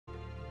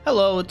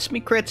Hello, it's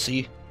me,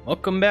 Critsy.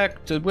 Welcome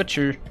back to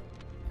Witcher.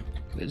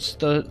 It's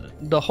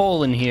the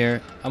hole in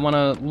here. I want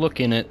to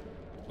look in it.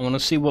 I want to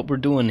see what we're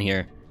doing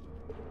here.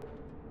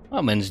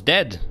 Oh, man's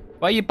dead.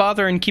 Why are you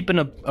bothering keeping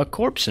a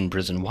corpse in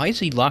prison? Why is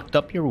he locked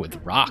up here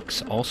with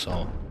rocks,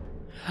 also?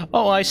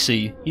 Oh, I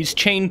see. He's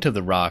chained to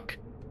the rock.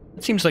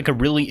 It seems like a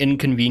really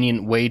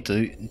inconvenient way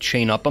to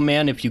chain up a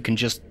man if you can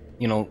just,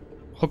 you know,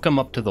 hook him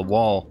up to the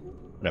wall.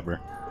 Whatever.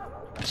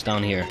 It's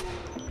down here.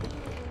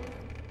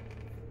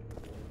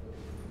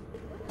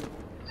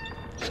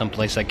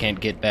 Someplace I can't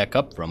get back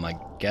up from, I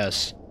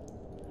guess.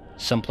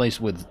 Someplace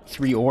with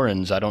 3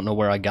 orans. I don't know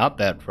where I got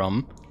that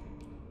from.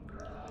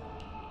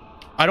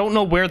 I don't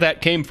know where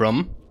that came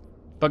from,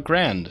 but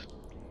grand.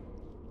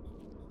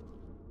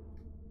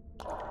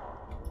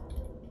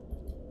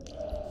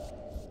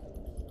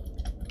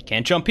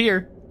 Can't jump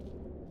here.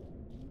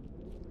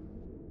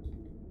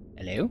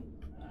 Hello?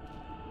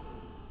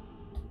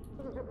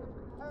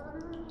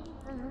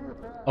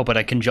 Oh, but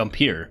I can jump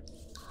here.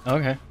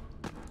 Okay.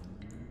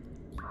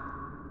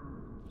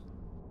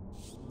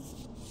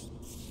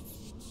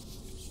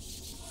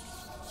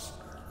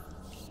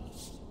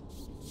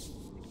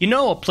 You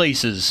know a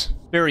place is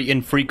very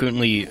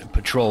infrequently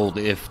patrolled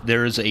if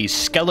there's a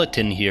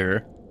skeleton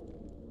here.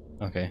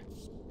 Okay.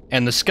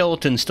 And the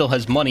skeleton still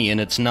has money in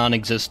its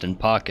non-existent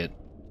pocket.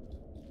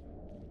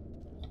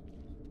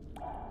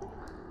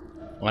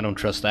 Well, I don't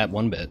trust that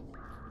one bit.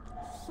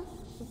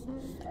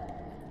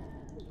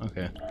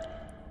 Okay.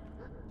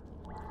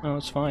 Oh,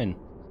 it's fine.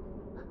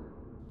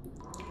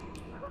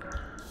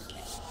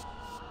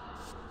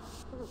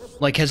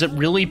 Like, has it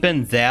really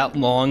been that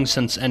long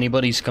since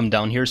anybody's come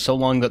down here? So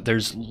long that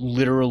there's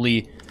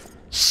literally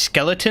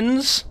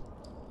skeletons?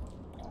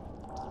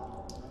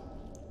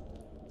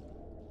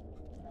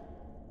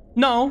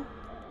 No.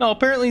 No,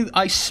 apparently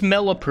I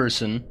smell a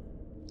person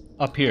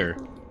up here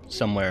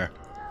somewhere.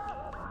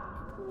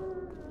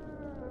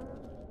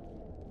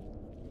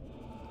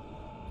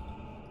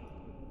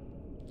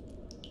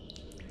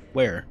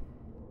 Where?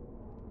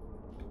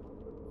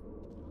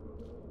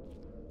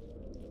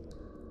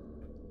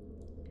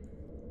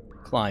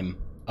 Climb.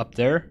 Up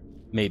there?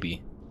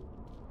 Maybe.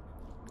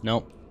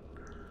 Nope.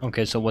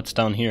 Okay, so what's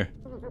down here?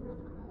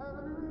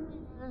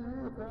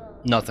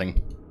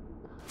 Nothing.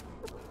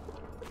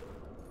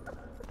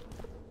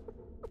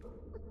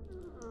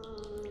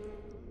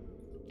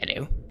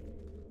 Hello?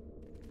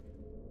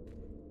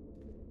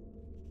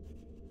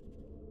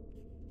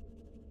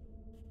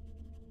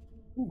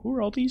 Ooh, who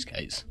are all these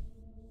guys?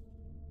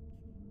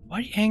 Why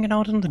are you hanging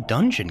out in the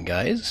dungeon,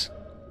 guys?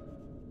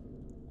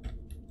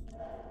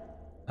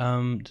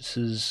 This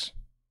is...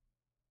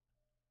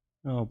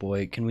 Oh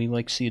boy, can we,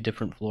 like, see a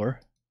different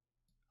floor?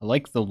 I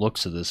like the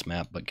looks of this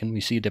map, but can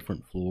we see a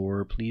different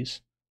floor,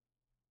 please?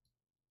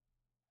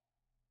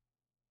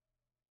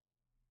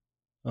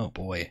 Oh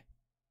boy.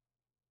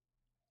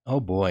 Oh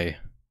boy.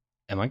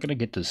 Am I gonna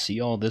get to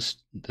see all this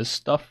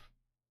stuff?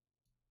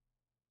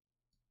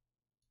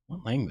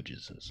 What language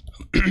is this?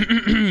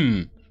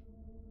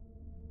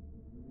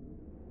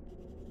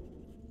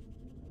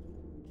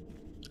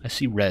 I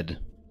see red.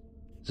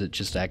 Is it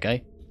just that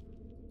guy?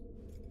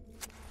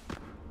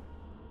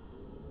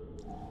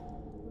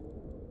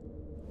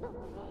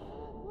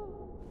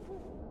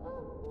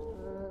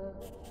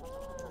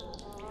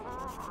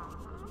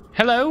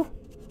 Hello?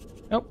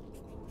 Oh.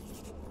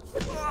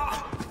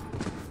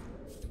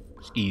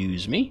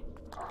 Excuse me?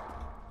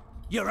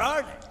 You're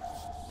early.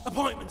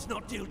 Appointment's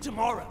not due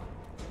tomorrow.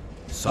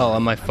 Oh,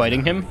 am I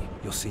fighting him?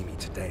 You'll see me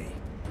today.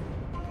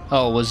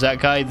 Oh, was that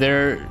guy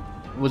there?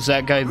 Was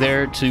that guy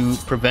there to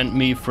prevent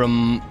me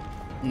from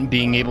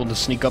being able to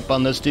sneak up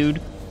on this dude?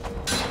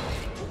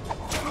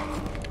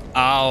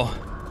 Ow.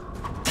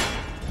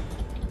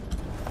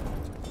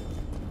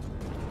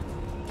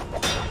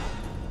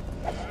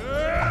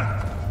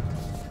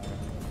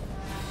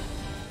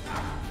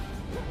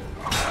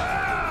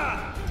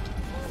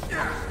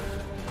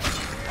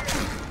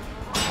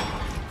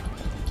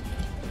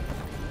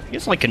 He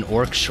has like an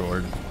orc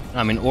sword.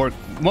 I mean, orc...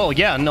 Well,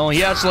 yeah, no,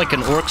 he has like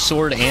an orc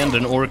sword and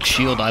an orc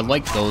shield. I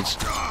like those.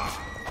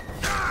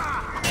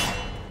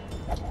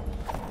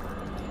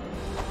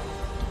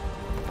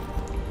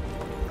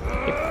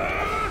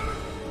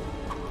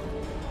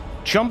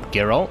 Jump,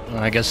 Geralt.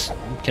 I guess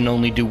can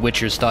only do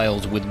Witcher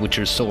styles with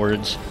Witcher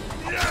swords.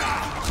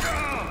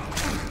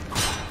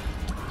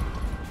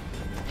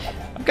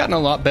 I've gotten a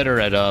lot better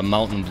at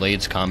Mountain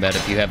Blades combat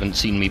if you haven't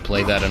seen me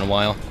play that in a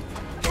while.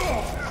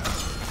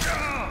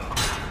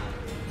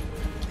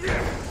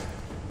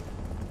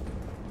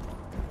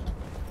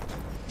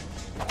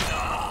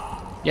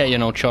 Yeah, you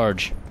know,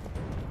 charge.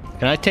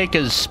 Can I take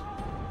his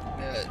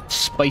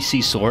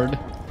spicy sword?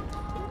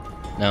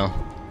 No.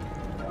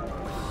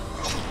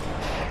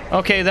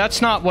 Okay,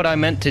 that's not what I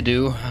meant to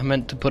do. I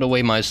meant to put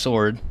away my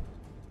sword.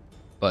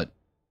 But...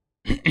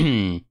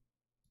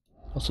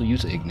 also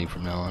use Igni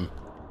from now on.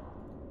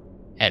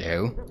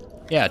 Hello?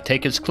 Yeah,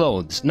 take his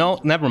clothes.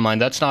 No, never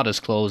mind. That's not his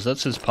clothes.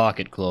 That's his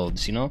pocket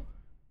clothes, you know?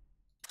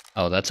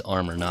 Oh, that's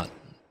armor, not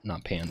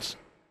pants.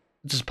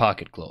 It's his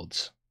pocket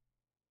clothes.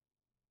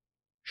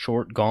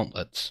 Short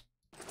gauntlets.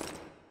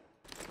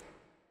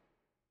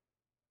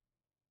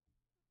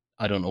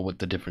 I don't know what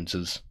the difference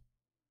is.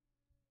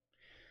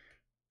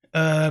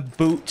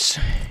 Boots.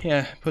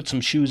 Yeah, put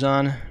some shoes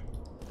on.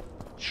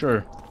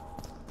 Sure.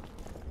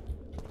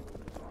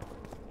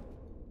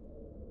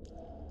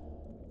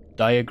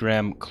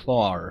 Diagram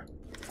claw.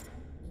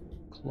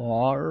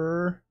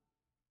 Claw.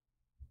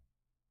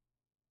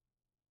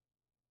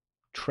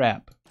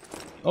 Trap.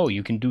 Oh,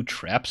 you can do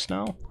traps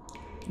now?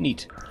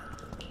 Neat.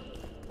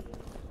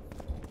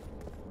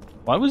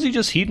 Why was he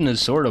just heating his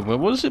sword up?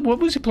 What was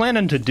he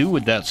planning to do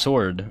with that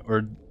sword?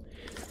 Or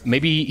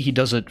maybe he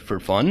does it for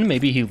fun?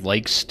 Maybe he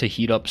likes to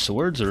heat up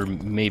swords? Or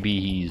maybe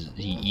he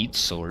eats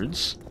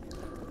swords?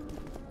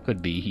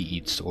 Could be he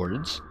eats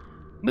swords.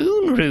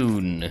 Moon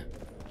rune!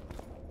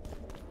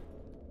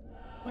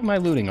 Why am I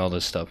looting all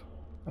this stuff?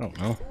 I don't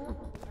know.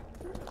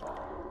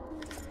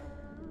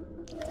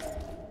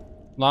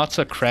 Lots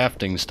of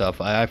crafting stuff.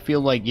 I feel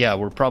like, yeah,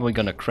 we're probably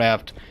gonna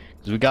craft,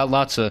 because we got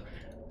lots of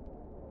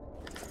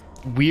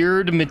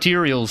weird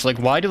materials. Like,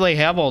 why do they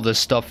have all this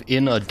stuff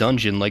in a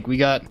dungeon? Like, we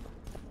got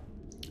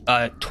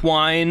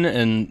twine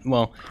and,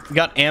 well, we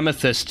got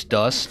amethyst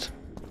dust.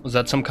 Was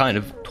that some kind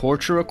of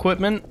torture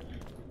equipment?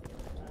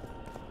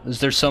 Is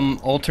there some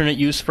alternate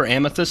use for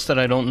amethyst that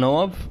I don't know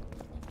of?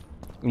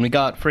 And we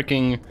got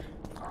freaking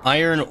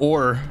iron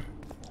ore.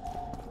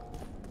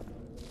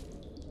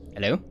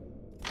 Hello?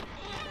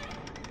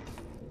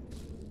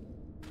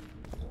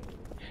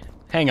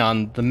 Hang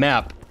on, the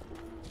map.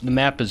 The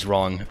map is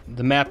wrong.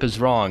 The map is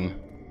wrong.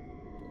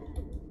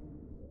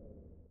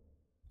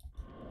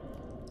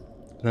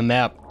 The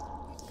map.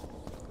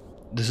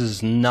 This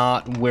is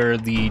not where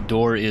the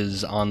door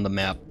is on the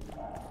map.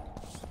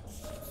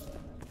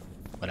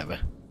 Whatever.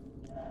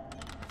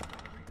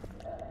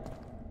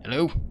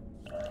 Hello?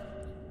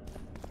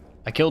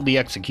 I killed the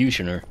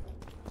executioner.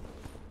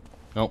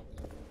 Nope.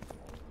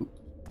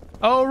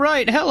 Oh,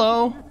 right,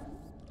 hello!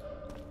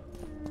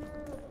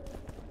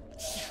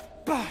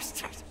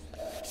 Bastard!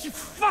 You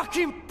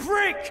fucking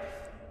prick!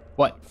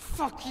 What?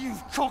 Fuck you,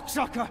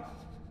 cocksucker!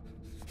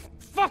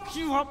 Fuck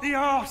you up the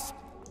arse!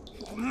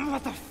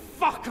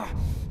 Motherfucker!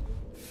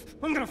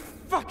 I'm gonna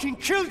fucking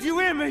kill you,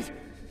 hear me?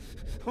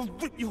 I'll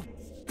rip your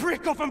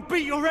brick off and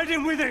beat your head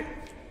in with it!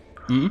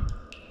 Hmm?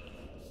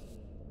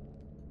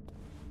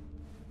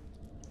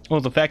 Well,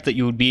 the fact that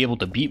you would be able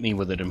to beat me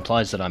with it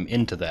implies that I'm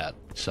into that,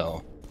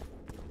 so...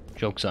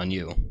 Joke's on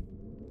you.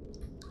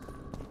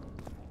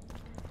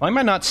 Why am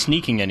I not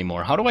sneaking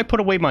anymore? How do I put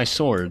away my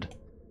sword?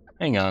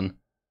 Hang on.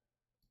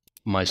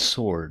 My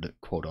sword,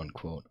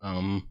 quote-unquote.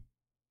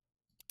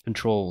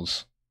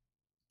 Controls.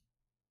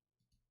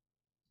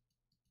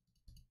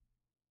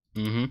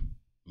 I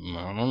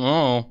don't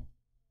know.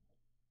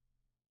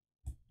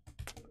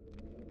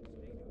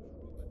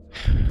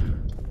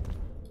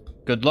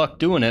 Good luck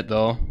doing it,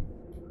 though.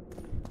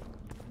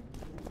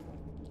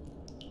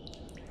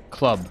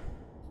 Club.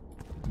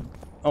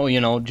 Oh,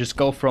 you know, just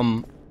go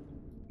from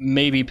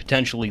maybe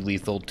potentially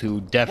lethal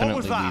to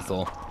definitely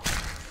lethal.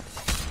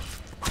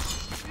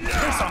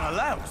 Piss on a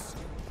louse!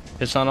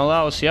 Piss on a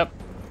louse, yep.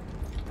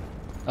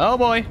 Oh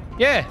boy,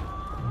 yeah!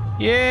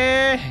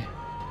 Yeah!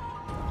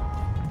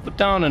 Put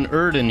down an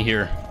Erden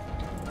here.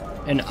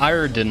 An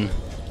Iredon.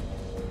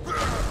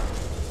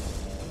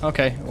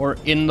 Okay, or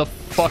in the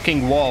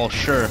fucking wall,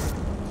 sure.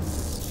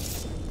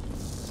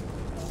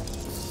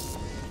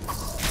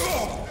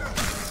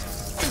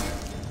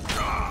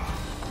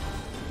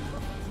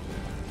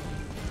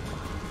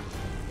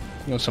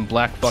 You know, some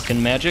black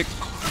fucking magic.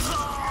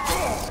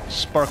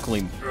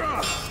 Sparkly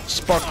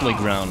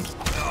ground.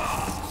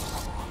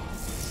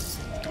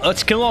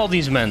 Let's kill all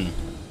these men.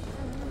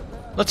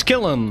 Let's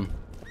kill them.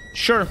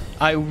 Sure,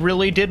 I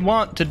really did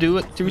want to do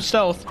it through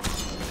stealth,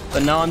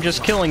 but now I'm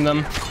just killing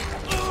them.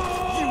 You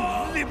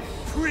limp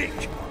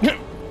prick!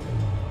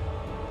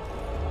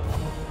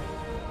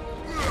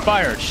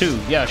 Fire, too.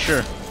 Yeah,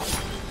 sure.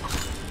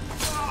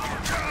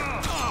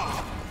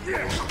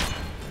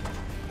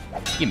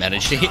 You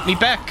managed to hit me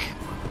back.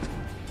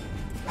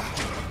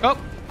 Oh.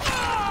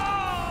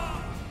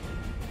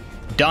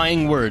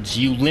 Dying words,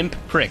 you limp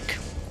prick.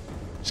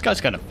 This guy's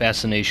got a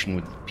fascination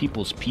with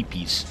people's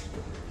peepees.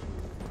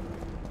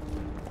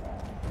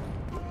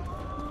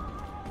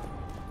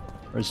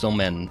 Where's the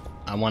men?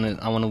 I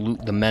wanna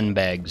loot the men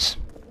bags.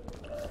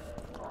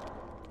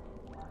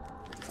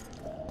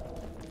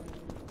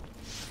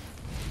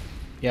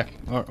 Yeah,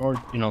 or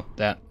you know,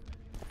 that.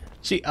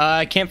 See,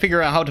 I can't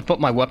figure out how to put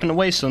my weapon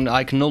away, so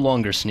I can no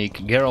longer sneak.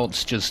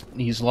 Geralt's just,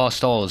 he's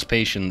lost all his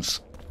patience.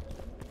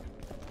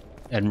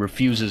 And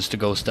refuses to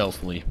go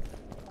stealthily.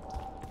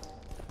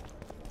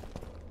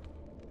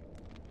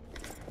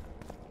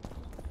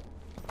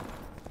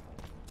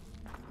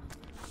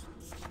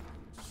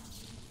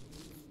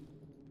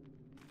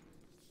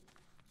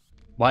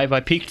 Why have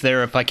I peeked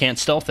there if I can't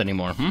stealth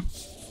anymore, hmm?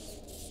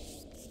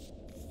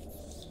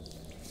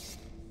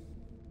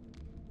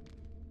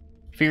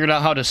 Figured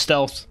out how to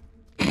stealth.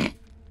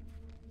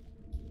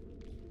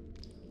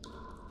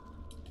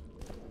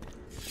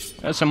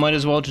 Guess I might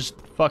as well just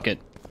fuck it.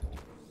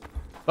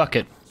 Fuck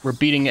it. We're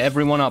beating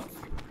everyone up.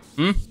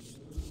 Hmm?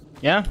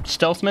 Yeah?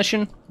 Stealth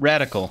mission?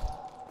 Radical.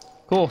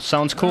 Cool.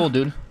 Sounds cool,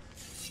 dude.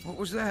 What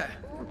was that?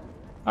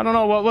 I don't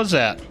know. What was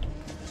that?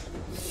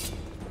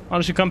 Why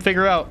don't you come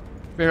figure out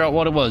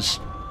what it was?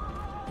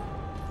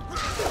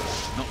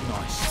 Not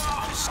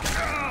nice.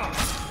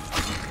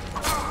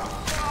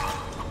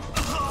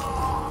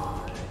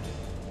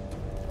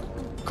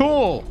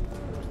 Cool!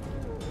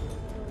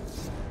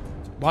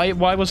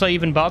 Why was I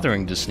even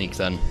bothering to sneak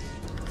then?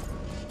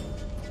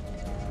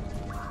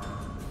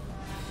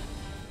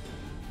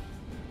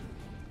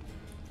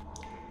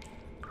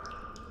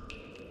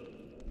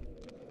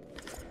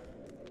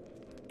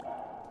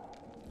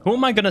 Who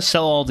am I gonna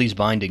sell all these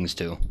bindings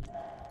to?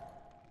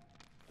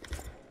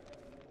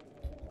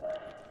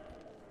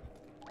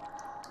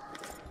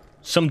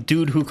 Some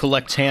dude who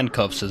collects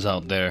handcuffs is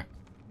out there.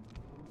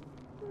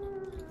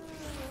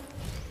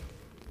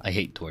 I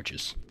hate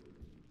torches.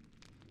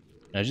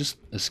 Can I just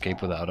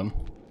escape without him?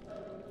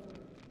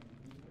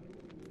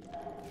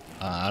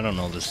 I don't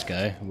know this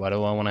guy. Why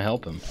do I want to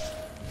help him?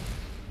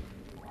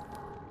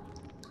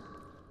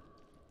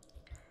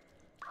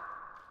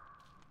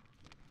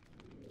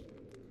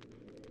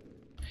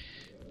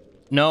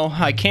 No,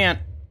 I can't.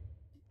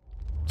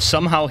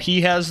 Somehow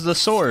he has the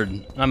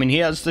sword. I mean, he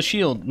has the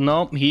shield.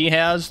 Nope, he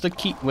has the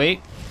key.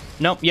 Wait.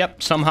 Nope,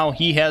 yep, somehow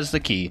he has the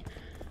key.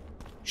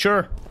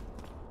 Sure.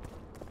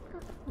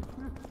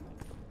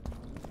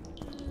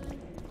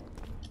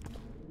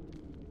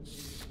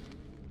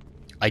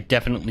 I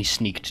definitely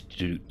sneaked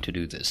to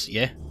do this,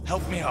 yeah?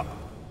 Help me up.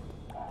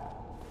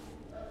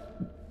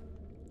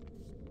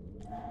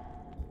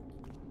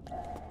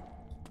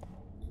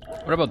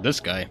 What about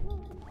this guy?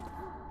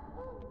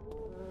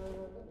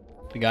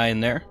 The guy in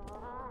there?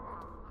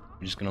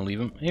 I'm just gonna leave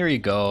him. Here you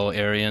go,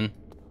 Arian.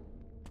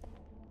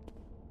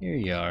 Here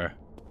you are.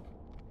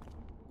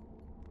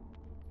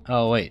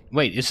 Oh, wait.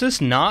 Wait, is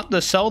this not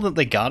the cell that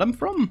they got him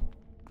from?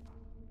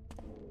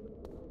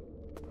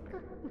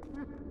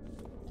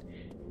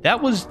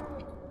 That was...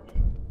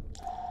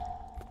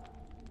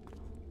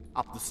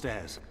 Up the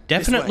stairs.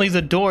 definitely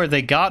the door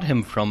they got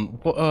him from.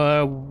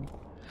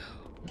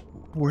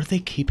 Were they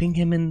keeping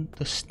him in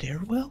the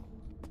stairwell?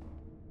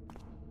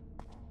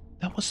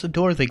 That was the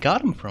door they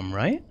got him from,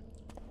 right?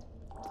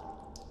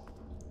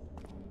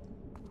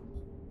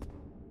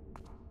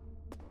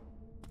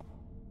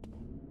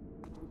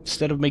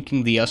 Instead of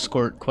making the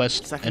escort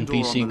quest Second door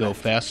on NPC the go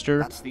left. faster,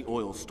 That's the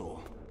oil store.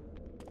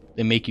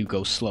 they make you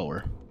go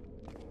slower.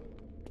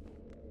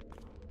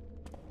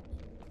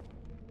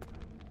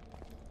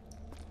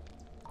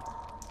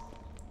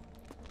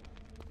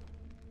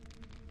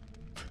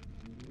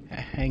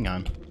 Hang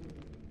on.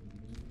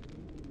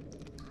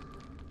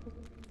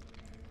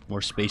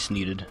 More space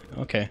needed.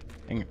 Okay.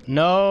 Hang on.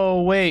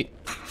 No, wait.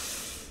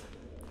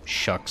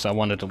 Shucks, I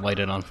wanted to light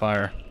it on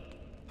fire.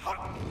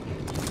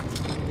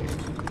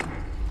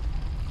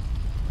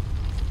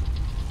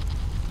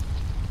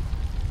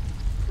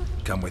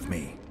 Come with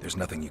me. There's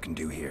nothing you can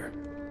do here.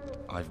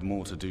 I've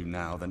more to do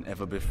now than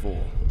ever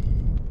before.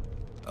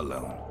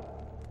 Alone.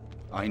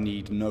 I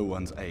need no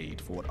one's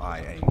aid for what I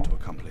aim to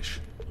accomplish.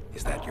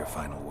 Is that your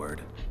final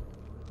word?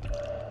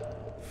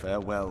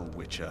 Farewell,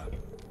 Witcher.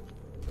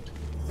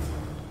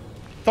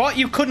 Thought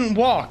you couldn't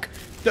walk.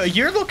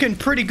 You're looking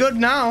pretty good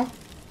now.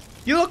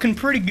 You're looking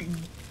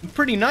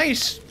pretty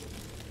nice.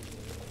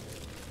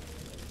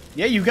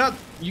 Yeah, you got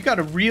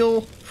a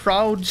real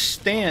proud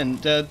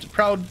stand,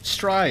 proud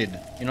stride,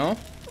 you know?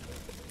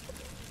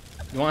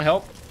 You want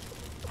help?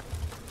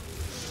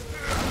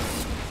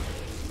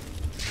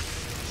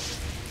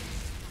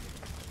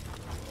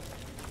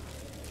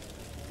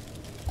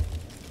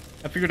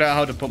 I figured out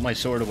how to put my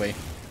sword away.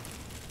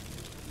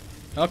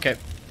 Okay.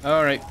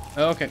 Alright.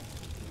 Okay.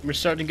 We're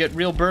starting to get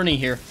real burny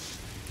here.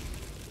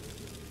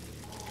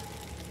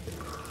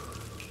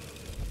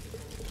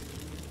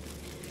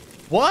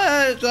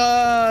 What?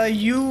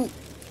 You...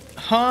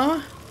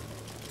 Huh?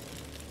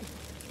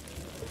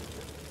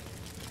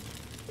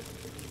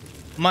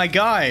 My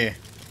guy.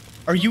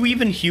 Are you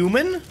even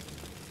human?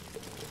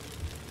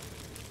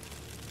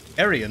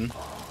 Arian?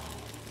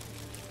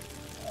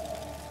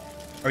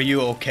 Are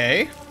you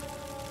okay?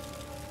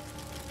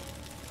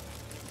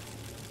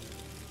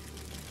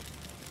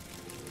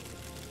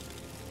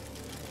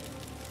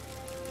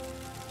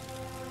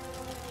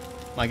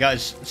 My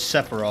guy's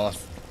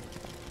Sephiroth.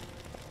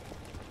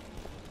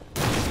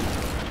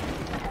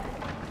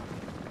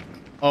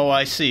 Oh,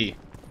 I see.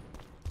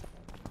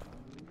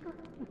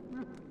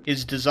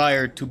 His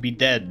desire to be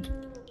dead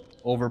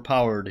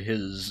overpowered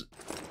his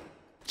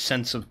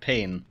sense of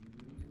pain.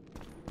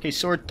 Okay,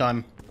 sword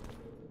time.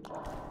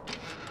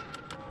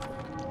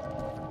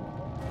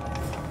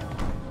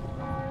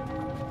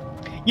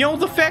 You know,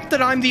 the fact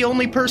that I'm the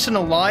only person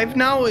alive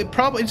now,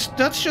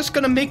 that's just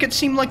gonna make it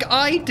seem like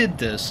I did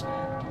this.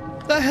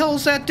 The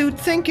hell's that dude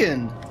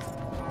thinking?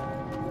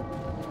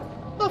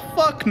 The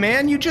fuck,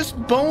 man? You just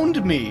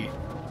boned me.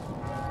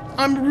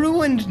 I'm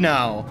ruined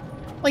now.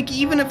 Like,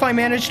 even if I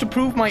manage to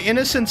prove my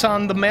innocence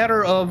on the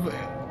matter of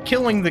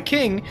killing the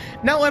king,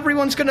 now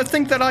everyone's gonna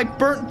think that I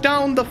burnt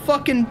down the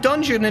fucking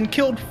dungeon and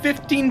killed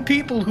 15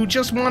 people who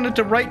just wanted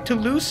to write to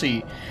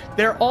Lucy.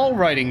 They're all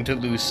writing to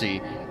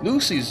Lucy.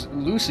 Lucy's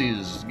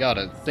got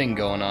a thing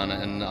going on,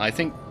 and I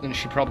think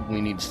she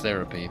probably needs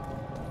therapy.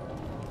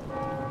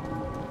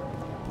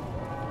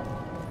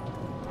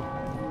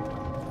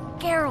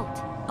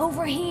 Geralt,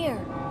 over here.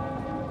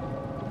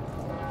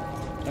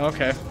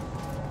 Okay.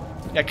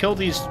 Yeah, kill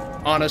these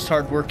honest,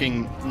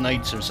 hard-working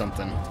knights or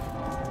something.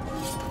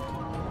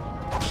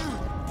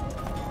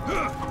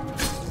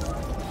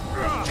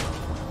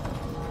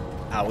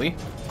 Owie.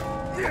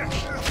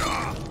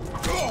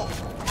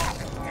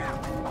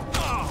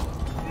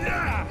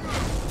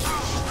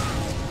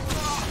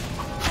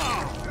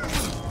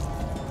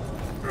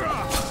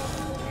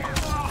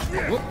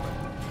 Whoop.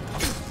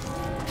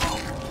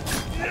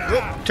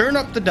 Whoop. Turn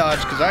up the dodge,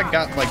 because I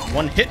got like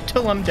one hit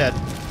till I'm dead.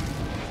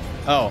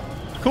 Oh.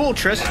 Cool,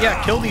 Triss.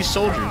 Yeah, kill these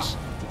soldiers.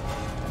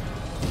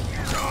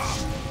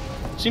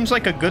 Seems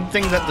like a good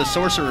thing that the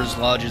Sorcerer's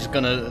Lodge is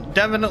gonna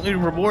definitely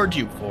reward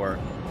you for.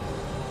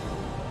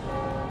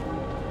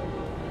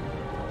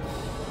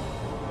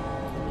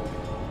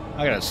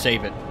 I gotta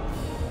save it.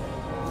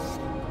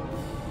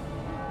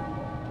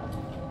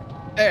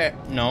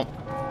 No.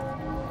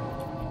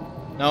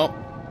 No.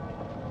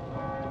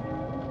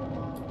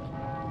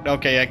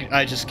 Okay,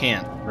 I just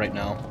can't right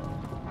now.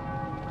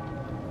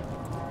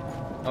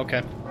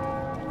 Okay.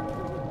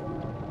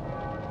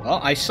 Well,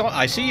 I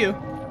see you.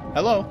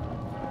 Hello.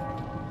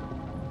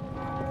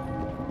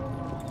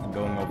 I'm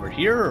going over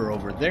here or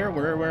over there.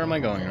 Where am I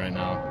going right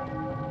now?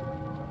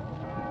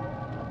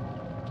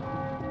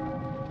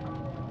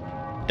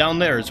 Down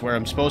there is where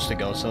I'm supposed to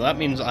go, so that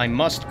means I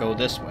must go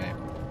this way.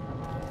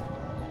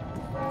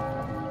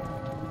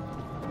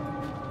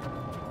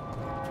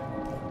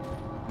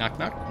 Knock,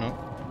 knock, no.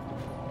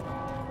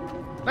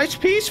 Nice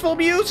peaceful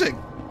music!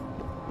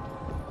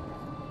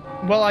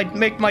 Well, I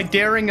make my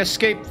daring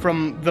escape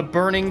from the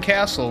burning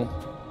castle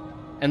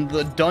and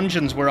the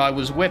dungeons where I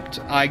was whipped.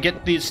 I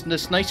get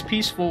this nice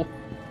peaceful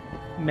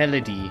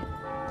melody.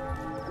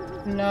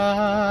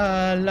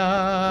 La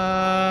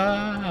la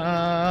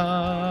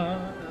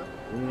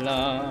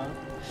la.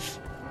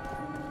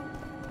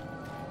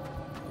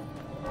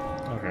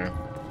 Okay,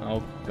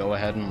 I'll go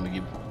ahead and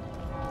leave.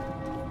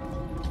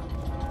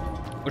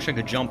 Wish I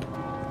could jump.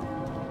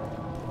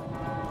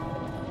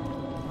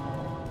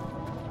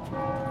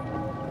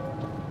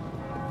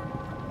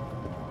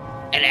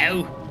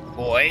 Hello,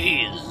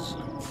 boys.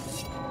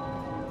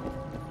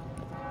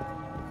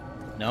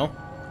 No?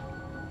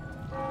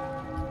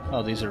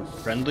 Oh, these are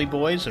friendly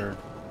boys, or?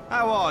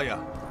 How are ya?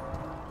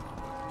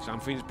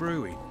 Something's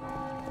brewing.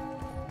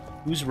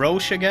 Who's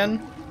Roche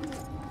again?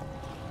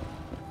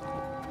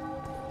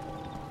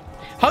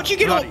 How'd you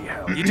get Bloody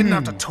hell, you didn't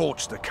have to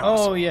torch the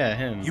castle. Oh, yeah,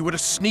 him. You were to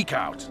sneak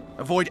out,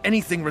 avoid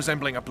anything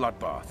resembling a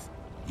bloodbath.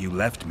 You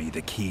left me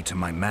the key to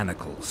my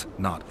manacles,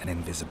 not an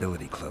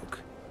invisibility cloak.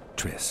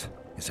 Triss,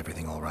 is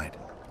everything all right?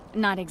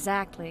 Not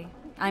exactly.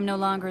 I'm no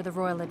longer the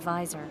royal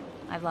advisor.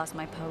 I've lost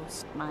my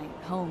post, my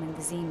home in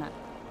Vizima.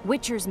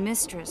 Witcher's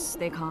mistress,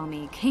 they call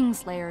me.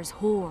 Kingslayer's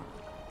whore.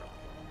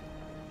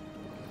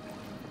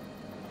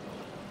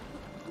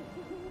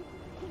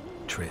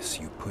 Triss,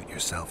 you put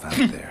yourself out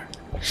there.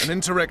 An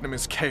interregnum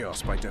is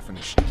chaos by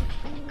definition.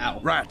 Ow.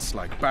 Rats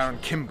like Baron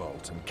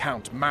Kimbolt and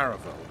Count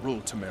Maravel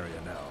rule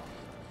Temeria now,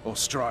 or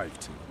strive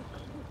to.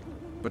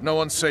 But no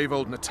one save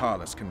old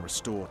Natalis can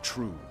restore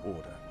true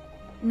order.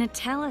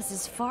 Natalis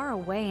is far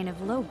away and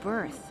of low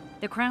birth.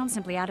 The crown's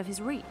simply out of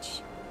his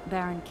reach.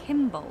 Baron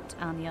Kimbolt,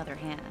 on the other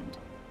hand.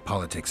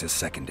 Politics is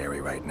secondary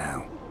right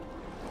now.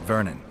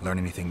 Vernon, learn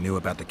anything new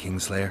about the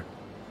Kingslayer?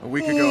 A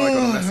week ago I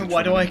got a message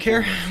Why from do I an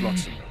care? informant,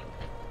 Flotsam.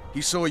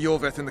 He saw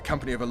Yorveth in the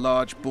company of a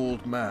large,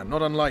 bald man,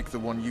 not unlike the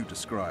one you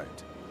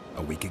described.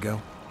 A week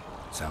ago?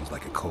 Sounds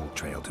like a cold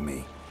trail to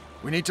me.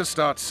 We need to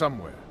start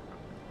somewhere.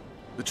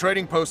 The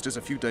trading post is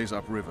a few days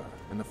upriver,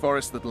 in the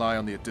forests that lie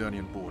on the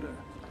Edirnian border.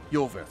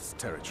 Yorveth's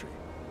territory.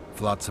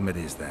 Flotsam it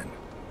is then.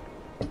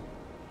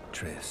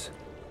 Triss,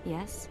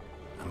 Yes?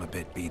 I'm a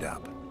bit beat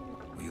up.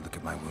 Will you look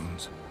at my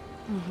wounds?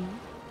 Mm-hmm.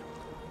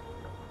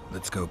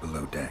 Let's go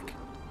below deck.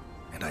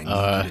 And I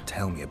need you to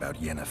tell me about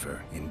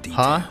Yennefer in detail.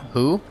 Huh?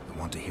 Who? I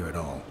want to hear it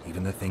all,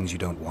 even the things you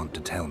don't want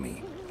to tell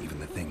me, even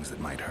the things that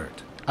might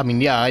hurt. I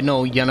mean, yeah, I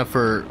know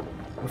Yennefer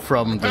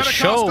from the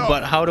show,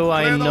 but how do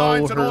I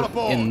know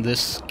her in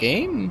this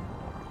game?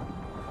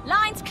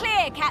 Line's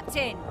clear,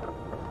 Captain!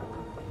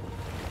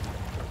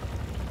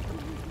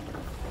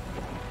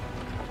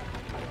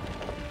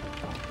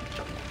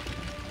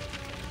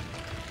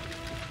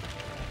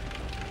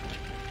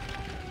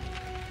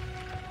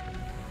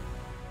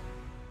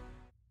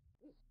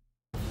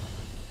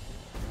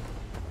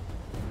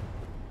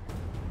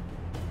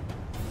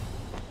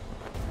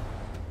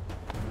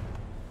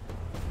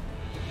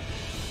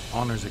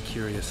 Honor's a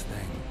curious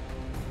thing.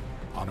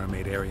 Honor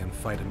made Arion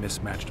fight a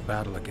mismatched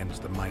battle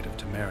against the might of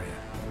Temeria.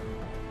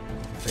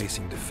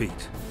 Facing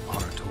defeat,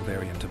 Honor told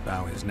Arion to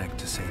bow his neck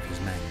to save his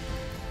men.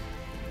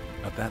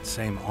 But that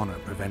same honor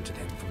prevented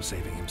him from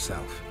saving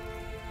himself.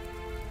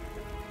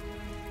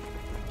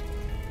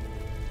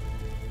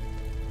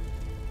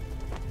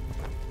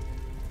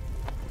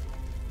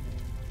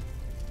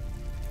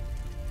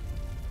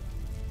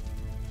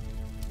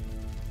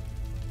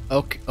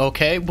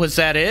 Okay, was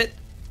that it?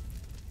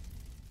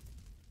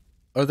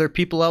 Are there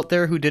people out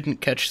there who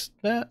didn't catch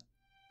that?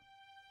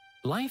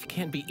 Life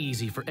can't be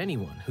easy for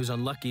anyone who's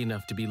unlucky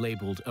enough to be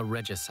labeled a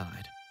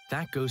regicide.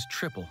 That goes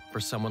triple for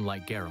someone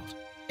like Geralt.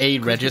 A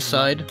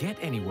regicide? Get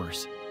any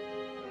worse.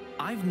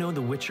 I've known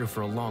the Witcher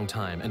for a long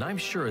time, and I'm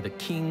sure that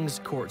kings,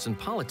 courts, and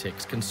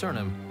politics concern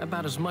him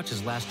about as much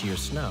as last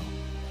year's snow.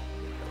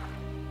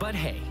 But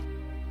hey,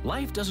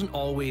 life doesn't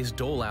always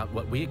dole out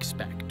what we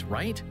expect,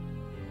 right?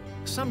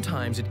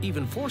 Sometimes it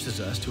even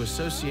forces us to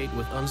associate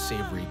with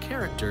unsavory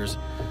characters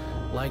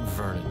like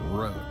Vernon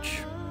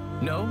Roach.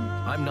 No,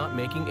 I'm not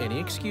making any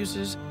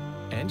excuses,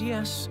 and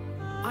yes,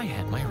 I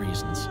had my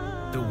reasons.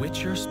 The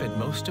Witcher spent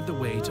most of the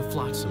way to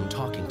Flotsam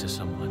talking to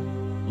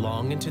someone.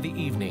 Long into the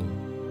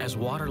evening, as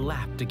water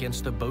lapped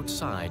against the boat's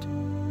side,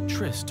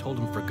 Triss told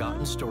him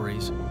forgotten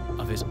stories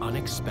of his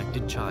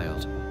unexpected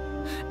child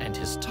and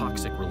his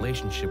toxic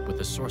relationship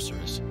with a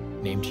sorceress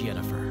named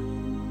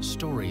Yennefer.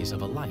 Stories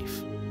of a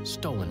life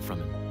stolen from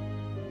him.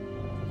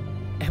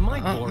 Am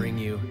I boring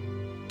you?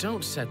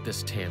 Don't set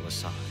this tale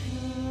aside.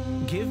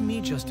 Give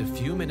me just a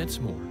few minutes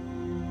more,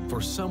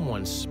 for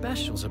someone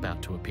special's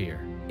about to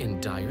appear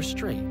in dire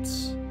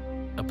straits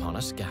upon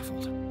a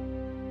scaffold.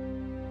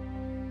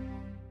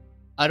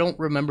 I don't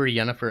remember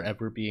Yennefer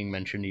ever being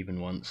mentioned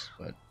even once,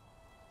 but...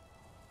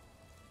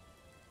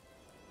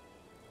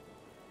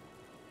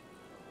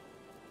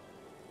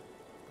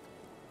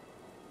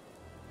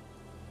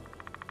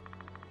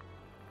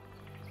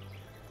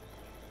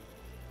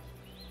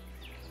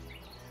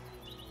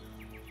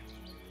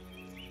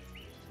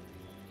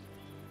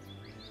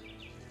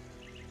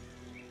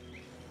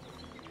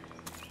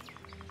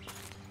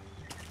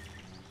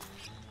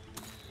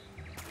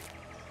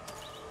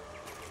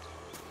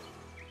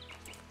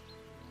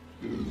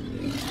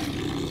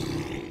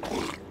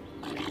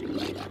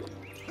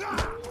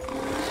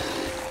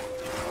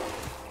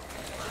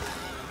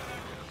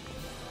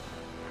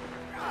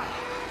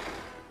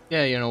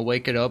 Yeah, you know,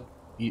 wake it up,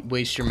 you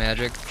waste your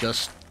magic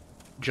just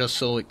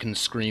so it can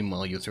scream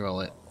while you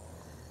throw it.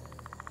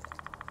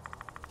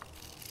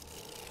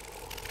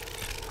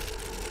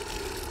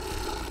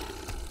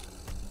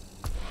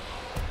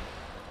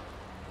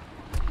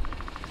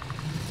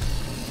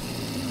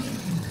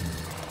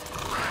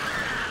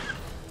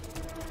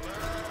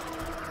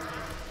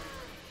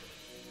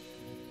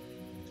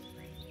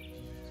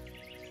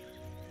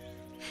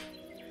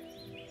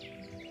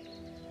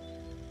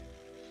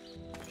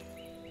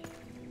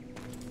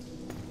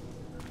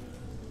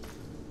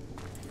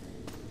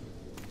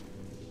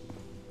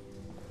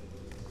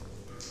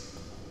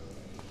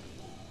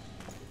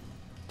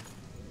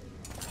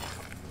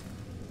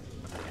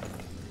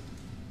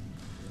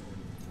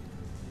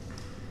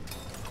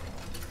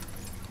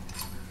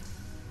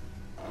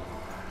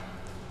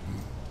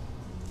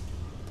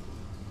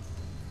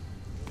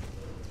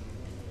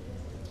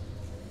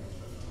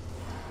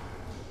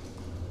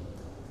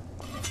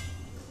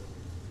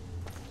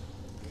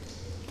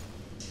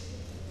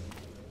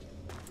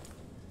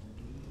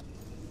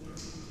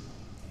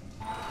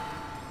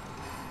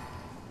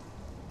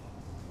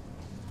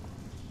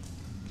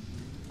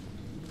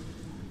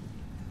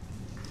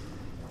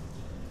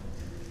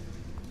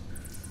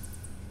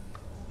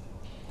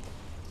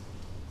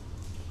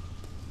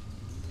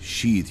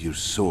 Sheathe your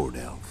sword,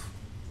 elf.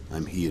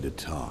 I'm here to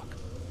talk.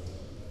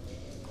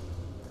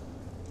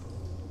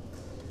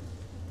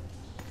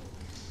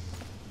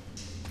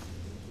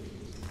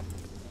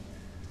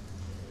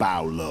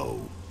 Bow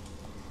low.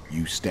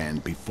 You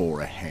stand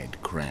before a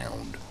head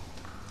crowned.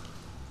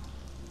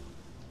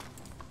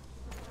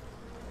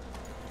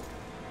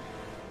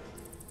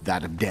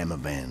 That of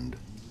Demavend,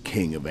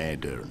 king of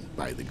Aedirn,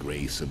 by the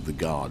grace of the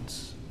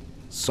gods,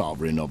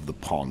 sovereign of the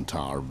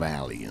Pontar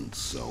Valley, and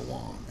so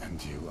on. And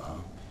you are?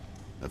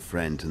 A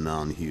friend to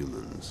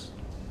non-humans.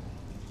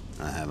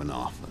 I have an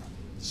offer.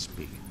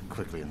 Speak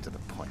quickly and to the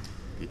point.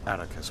 The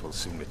Arrakis will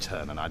soon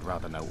return, and I'd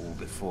rather know all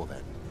before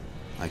then.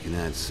 I can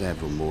add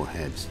several more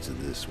heads to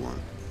this one.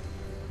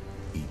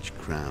 Each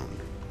crowned.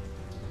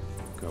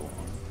 Go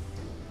on.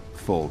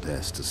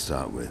 Foltest to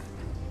start with.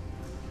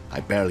 I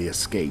barely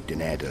escaped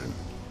in Aedirn.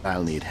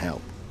 I'll need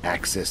help.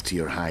 Access to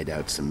your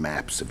hideouts and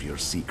maps of your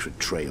secret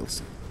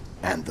trails.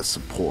 And the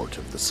support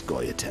of the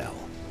Scoia'tael.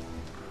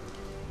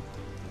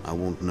 I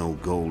want no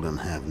gold and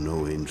have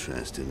no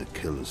interest in a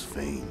killer's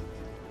fame.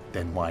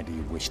 Then why do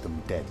you wish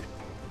them dead?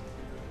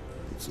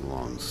 It's a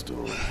long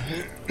story.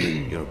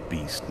 Your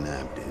beast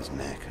nabbed his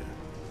necker.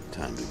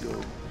 Time to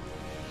go.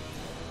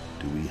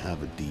 Do we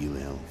have a deal,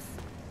 elf?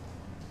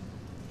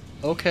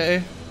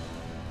 Okay.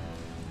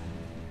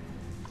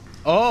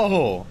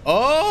 Oh,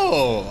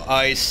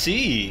 I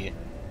see.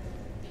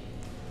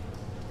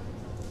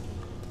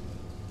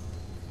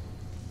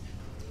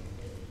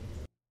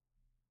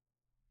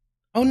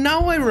 Oh,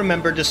 now I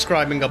remember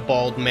describing a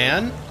bald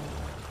man.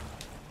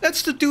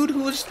 That's the dude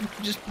who was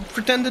just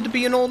pretended to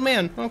be an old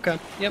man. Okay,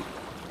 yep.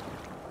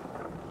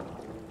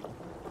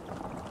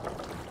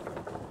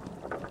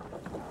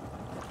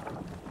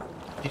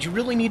 Did you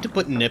really need to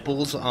put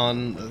nipples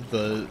on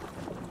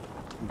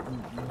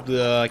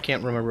I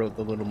can't remember what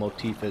the little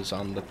motif is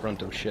on the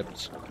front of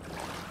ships.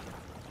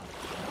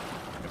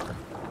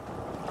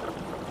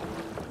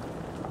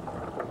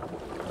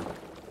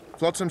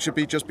 Flotsam should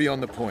be just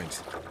beyond the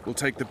point. We'll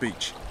take the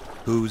beach.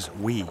 Who's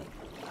we?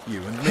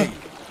 You and me.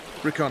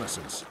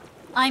 Reconnaissance.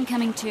 I'm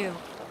coming too.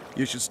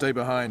 You should stay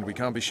behind. We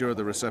can't be sure of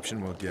the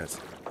reception we'll get.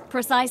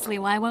 Precisely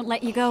why I won't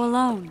let you go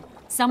alone.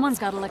 Someone's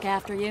got to look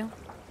after you.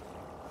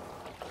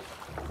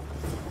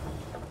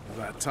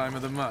 That time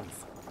of the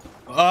month.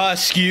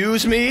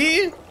 Excuse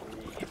me?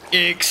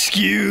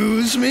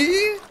 Excuse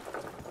me?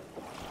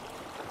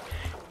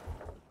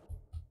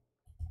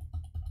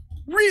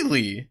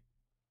 Really?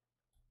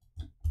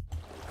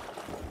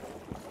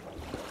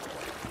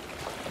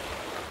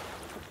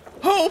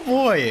 Oh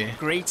boy!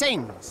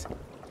 Greetings.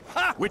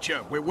 Ha!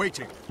 Witcher, we're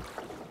waiting.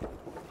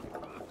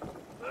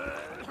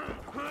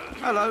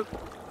 Hello.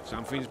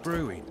 Something's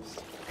brewing.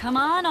 Come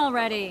on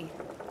already.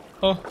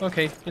 Oh,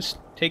 okay. Just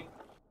take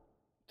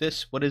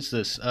this. What is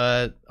this?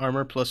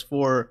 Armor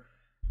 +4.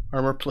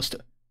 Armor +2.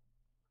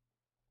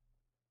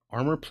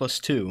 Armor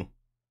 +2.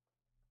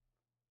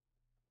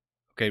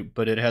 Okay,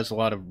 but it has a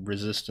lot of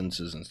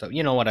resistances and stuff.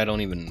 You know what? I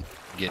don't even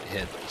get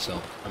hit,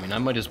 so I mean, I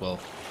might as well.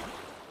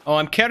 Oh,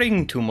 I'm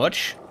carrying too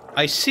much.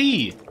 I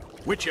see.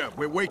 Witcher,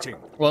 we're waiting.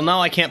 Well, now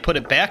I can't put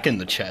it back in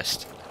the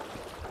chest.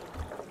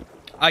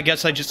 I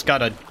guess I just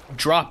gotta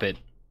drop it.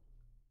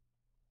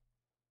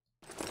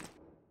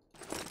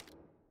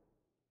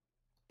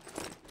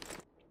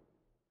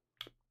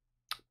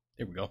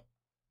 There we go.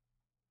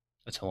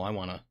 That's how I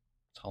wanna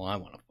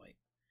fight.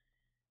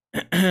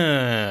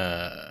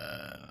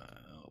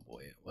 Oh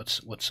boy,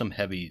 what's some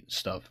heavy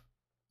stuff?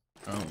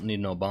 I don't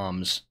need no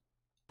bombs.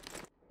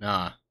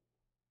 Nah.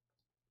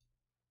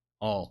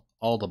 All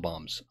the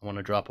bombs. I want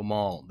to drop them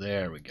all.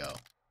 There we go.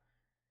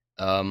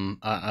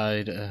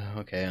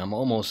 Okay, I'm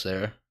almost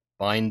there.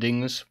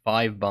 Bindings,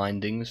 5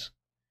 bindings.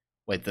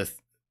 Wait,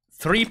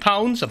 3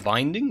 pounds of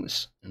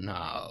bindings?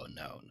 No.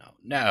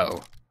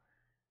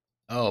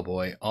 Oh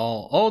boy,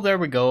 oh, there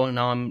we go.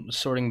 Now I'm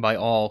sorting by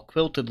all.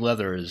 Quilted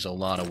leather is a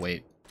lot of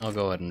weight. I'll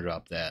go ahead and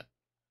drop that.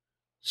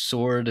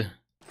 Sword.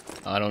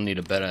 I don't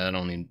need I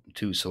don't need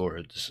 2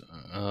 swords.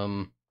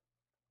 I'll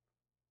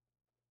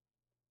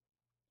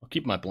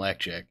keep my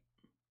blackjack.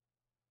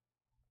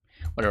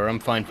 Whatever, I'm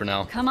fine for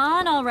now. Come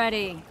on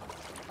already.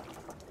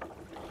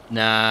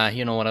 Nah,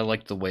 you know what? I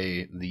like the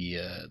way the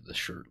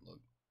shirt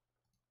looked.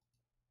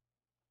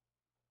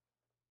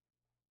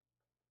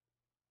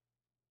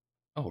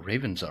 Oh,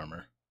 Raven's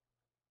armor.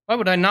 Why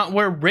would I not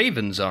wear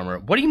Raven's armor?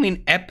 What do you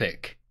mean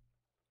epic?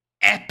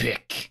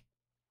 Epic!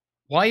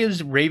 Why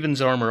is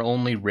Raven's armor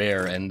only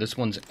rare and this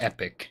one's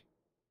epic?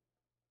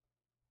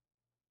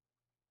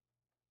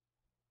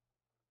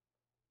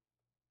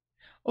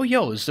 Oh,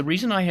 yo, is the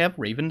reason I have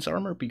Raven's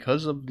armor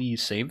because of the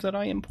save that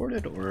I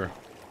imported, or...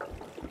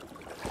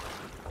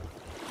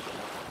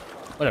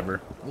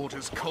 Whatever.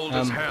 Water's cold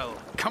as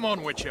hell. Come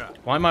on, Witcher.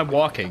 Why am I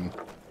walking,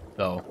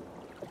 though?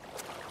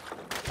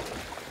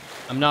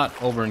 I'm not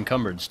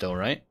over-encumbered still,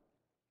 right?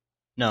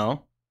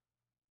 No.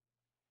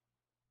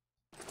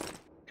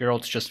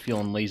 Geralt's just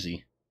feeling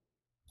lazy.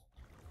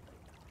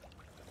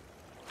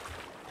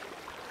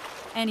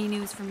 Any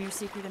news from your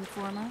secret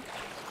informer?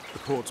 The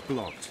port's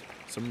blocked.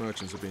 Some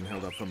merchants have been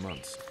held up for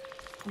months.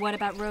 What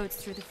about roads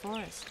through the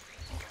forest?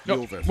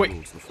 No,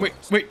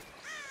 wait.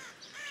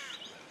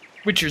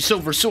 Witcher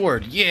silver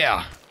sword,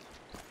 yeah!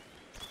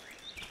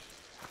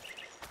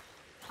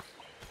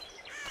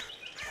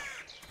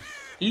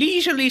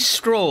 Leisurely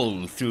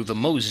stroll through the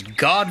most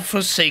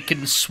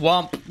god-forsaken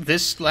swamp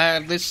this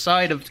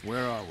side of...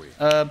 Where are we?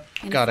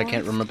 God, I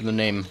can't remember the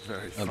name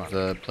of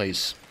the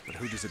place. But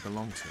who does it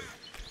belong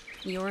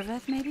to?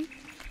 Yorveth, maybe?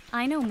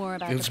 I know more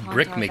about It was the Pontar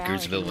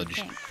Brickmaker's Valley than you village.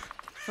 think.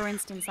 For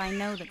instance, I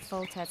know that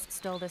Foltest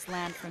stole this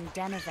land from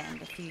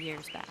Denevend a few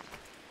years back.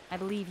 I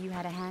believe you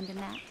had a hand in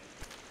that.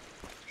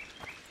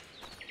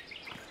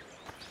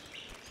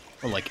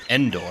 Or like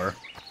Endor.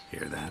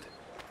 Hear that?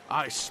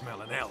 I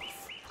smell an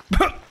elf.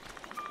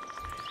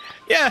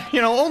 Yeah,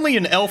 you know, only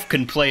an elf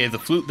can play the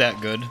flute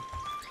that good.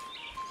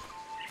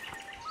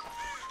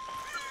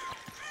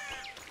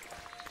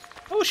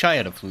 I wish I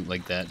had a flute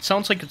like that. It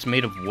sounds like it's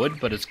made of wood,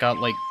 but it's got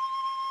like...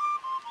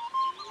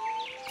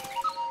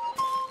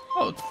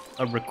 Oh,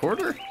 a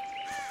recorder?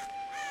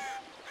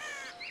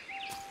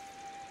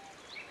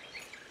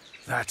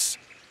 That's...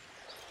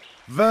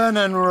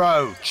 Vernon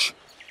Roach,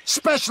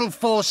 Special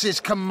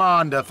Forces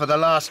Commander for the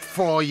last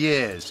 4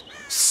 years,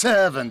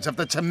 servant of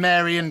the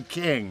Temerian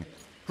King,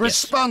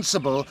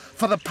 responsible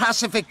for the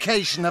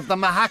pacification of the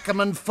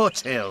Mahakaman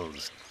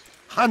foothills,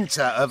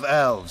 hunter of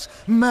elves,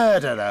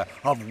 murderer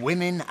of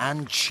women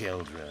and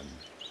children,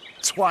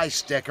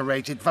 twice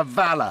decorated for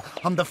valor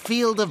on the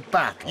field of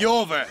battle.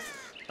 Yorveth,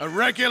 a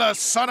regular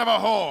son of a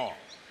whore.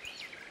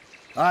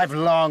 I've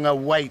long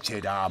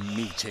awaited our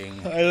meeting.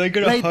 Are they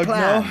gonna Laid hug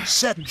plans, now?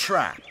 set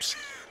traps,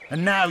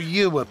 and now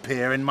you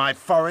appear in my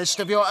forest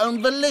of your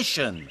own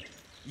volition.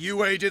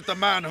 You aided the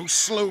man who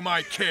slew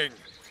my king.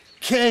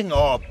 King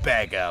or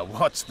beggar,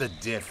 what's the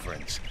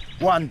difference?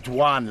 One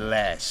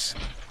less.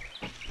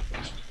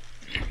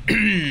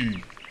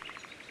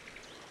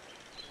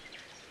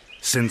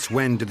 Since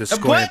when did the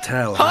What?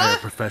 Scoia'tael Huh? hire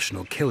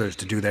professional killers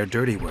to do their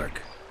dirty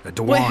work? A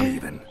Dwan,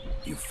 even.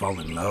 You've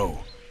fallen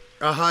low.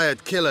 A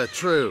hired killer,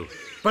 true.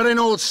 But in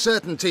all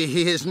certainty,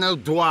 he is no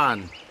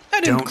Dwan. I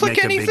didn't Don't click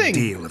make anything. a big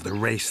deal of the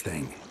race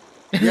thing.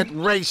 Yet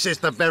race is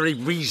the very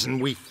reason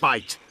we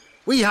fight.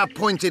 We have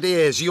pointed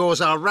ears,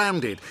 yours are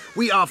rounded.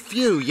 We are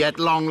few, yet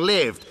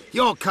long-lived.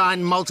 Your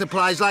kind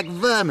multiplies like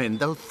vermin,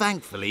 though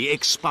thankfully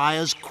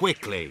expires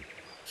quickly.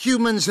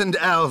 Humans and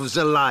elves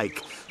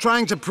alike,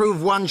 trying to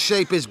prove one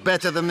shape is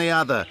better than the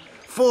other.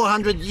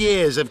 400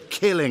 years of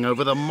killing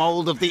over the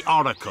mold of the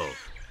Oracle.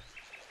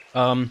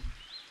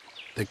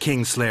 The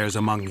Kingslayer's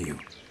among you.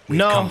 We've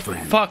No, come for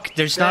him. fuck.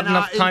 There's not Then our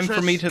enough time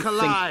for me to interests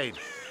think. collide.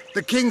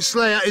 The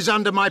Kingslayer is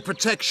under my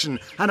protection,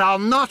 and I'll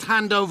not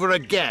hand over a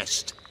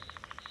guest.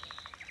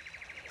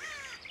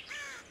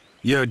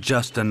 You're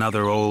just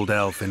another old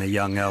elf in a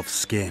young elf's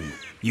skin,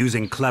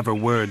 using clever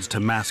words to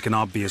mask an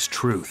obvious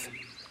truth.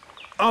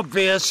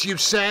 Obvious, you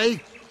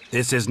say?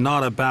 This is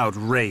not about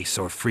race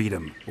or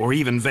freedom, or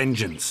even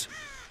vengeance.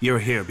 You're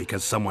here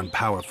because someone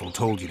powerful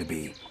told you to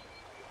be.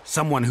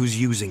 Someone who's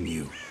using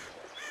you.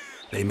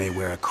 They may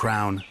wear a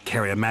crown,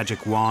 carry a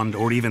magic wand,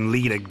 or even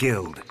lead a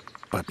guild.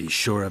 But be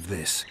sure of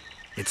this.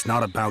 It's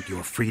not about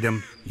your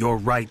freedom, your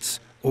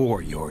rights,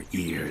 or your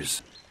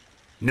ears.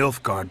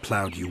 Nilfgaard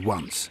plowed you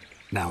once.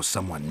 Now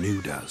someone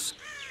new does.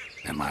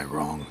 Am I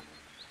wrong?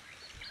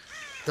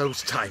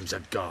 Those times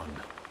are gone.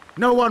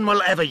 No one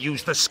will ever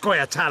use the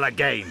Scoia'tael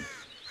again.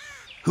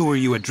 Who are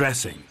you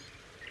addressing?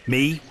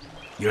 Me?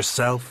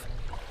 Yourself?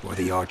 Or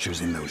the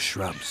archers in those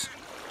shrubs?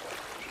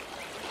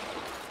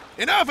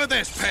 Enough of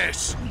this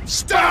piss!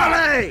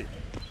 Starley!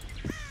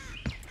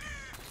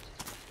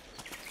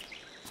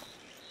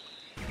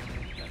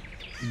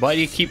 Why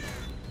do you keep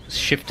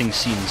shifting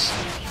scenes?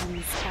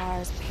 Him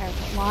stars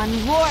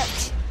Pergamon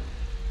warped.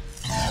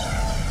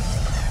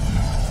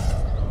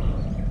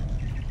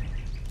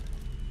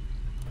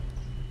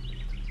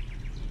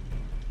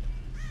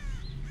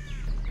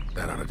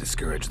 That ought to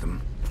discourage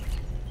them.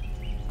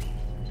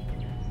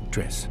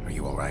 Triss, are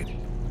you all right?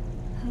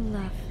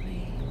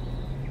 Lovely.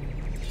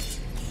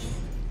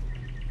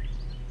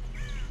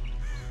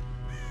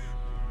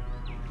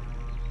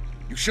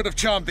 You should have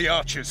charmed the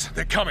archers.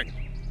 They're coming.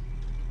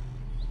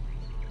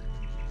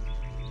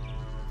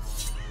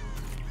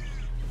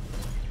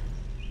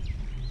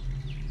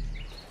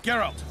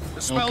 Geralt,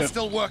 the spell's Okay.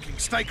 still working.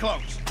 Stay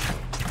close.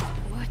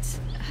 What's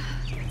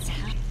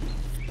happening?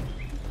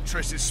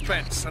 Triss is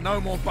spent, so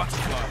no more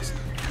butterflies.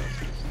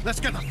 Let's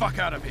get the fuck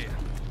out of here.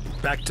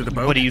 Back to the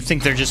boat. What do you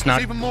think? They're just not?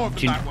 There's even more of them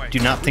Do you, that way. do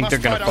you not We think they're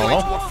must gonna fight our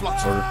way follow? toward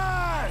Flux. Or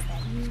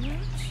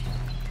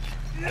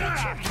Get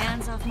your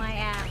hands off my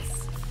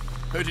ass.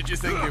 Who did you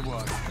think it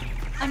was?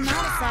 I'm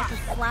not a sack of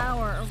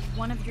flour or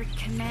one of your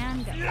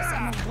commandos.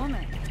 I'm a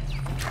woman.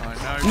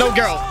 I know. no,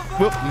 girl.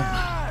 Whoop.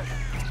 I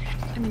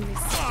mean,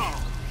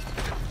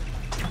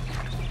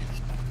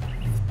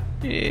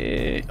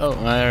 Oh,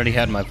 I already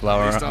had my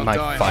flower, At least I'll my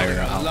die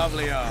fire holding a out.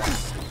 Lovely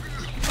ass.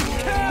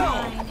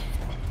 fine.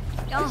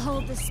 I'll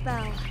hold the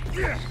spell.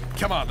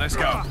 Come on, let's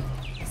go.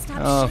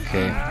 Stop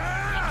Okay.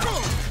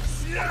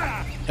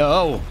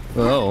 Oh,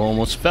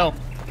 almost fell.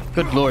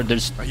 Good lord,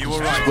 there's you all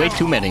right? way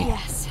too many.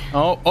 Yes.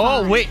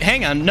 Oh, wait,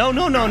 hang on. No,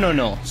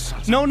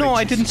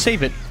 I didn't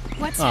save it.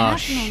 What's Oh,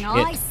 happening?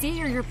 All I shit.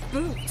 see are your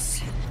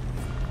boots.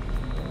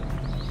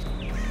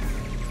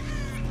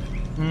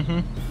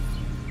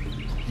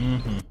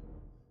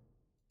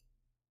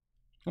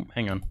 Oh,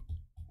 hang on.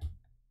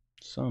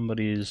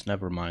 Somebody's,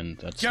 never mind.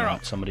 That's Geralt,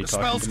 not somebody the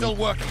talking spell's to still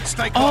me. working.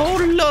 Stay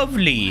close. Oh,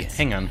 lovely.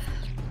 Hang on.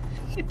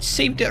 It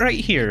saved it right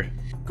here.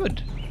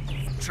 Good.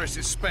 Triss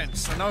is spent,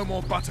 so no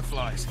more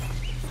butterflies.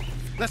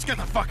 Let's get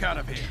the fuck out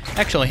of here.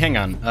 Actually, hang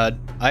on.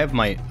 I have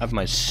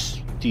my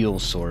steel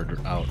sword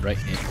out right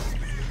here.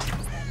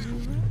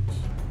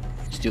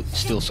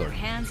 Steel sword.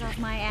 Hands off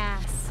my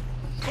ass.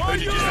 Who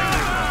did you think it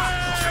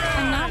was?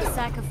 I'm not a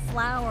sack of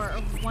flour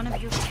or one of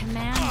your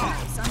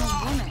commandos. I'm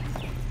a woman.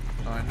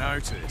 I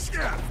noticed.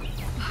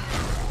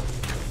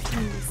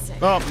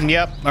 Oh,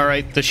 yep. All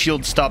right. The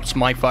shield stops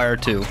my fire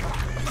too.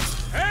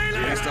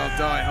 At least I'll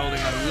die holding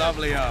a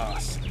lovely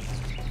ass.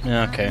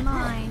 Okay.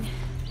 Mine.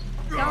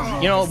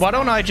 You know, why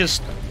don't I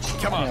just?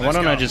 Come on, Why let's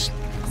don't go. I just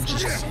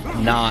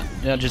not?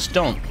 Yeah, just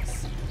don't.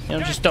 You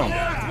know, just don't.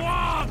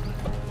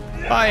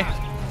 Bye.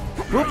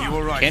 Are you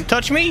all right? Can't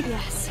touch me.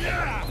 Yes.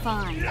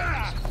 Fine.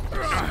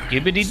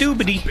 Gibbity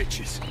doobity.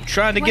 Bitches.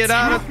 Trying to What's get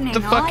out of happening? the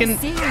All I fucking.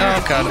 see is-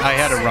 Oh god, I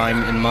had a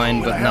rhyme in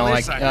mind, but now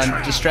is that I'm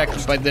train?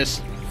 distracted by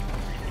this.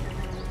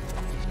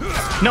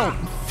 No,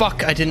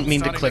 fuck! I didn't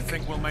mean to Starting click.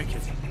 think we'll make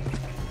it.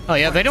 Oh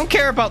yeah, they don't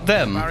care about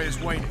them. Barrier's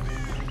waiting.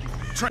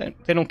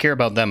 They don't care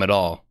about them at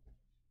all.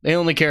 They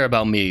only care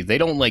about me. They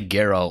don't like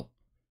Geralt.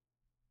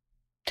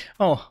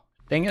 Oh,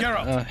 dang it.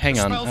 Geralt, Hang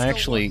the on. spell's I still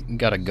actually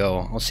gotta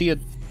go. I'll see you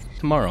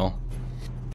tomorrow.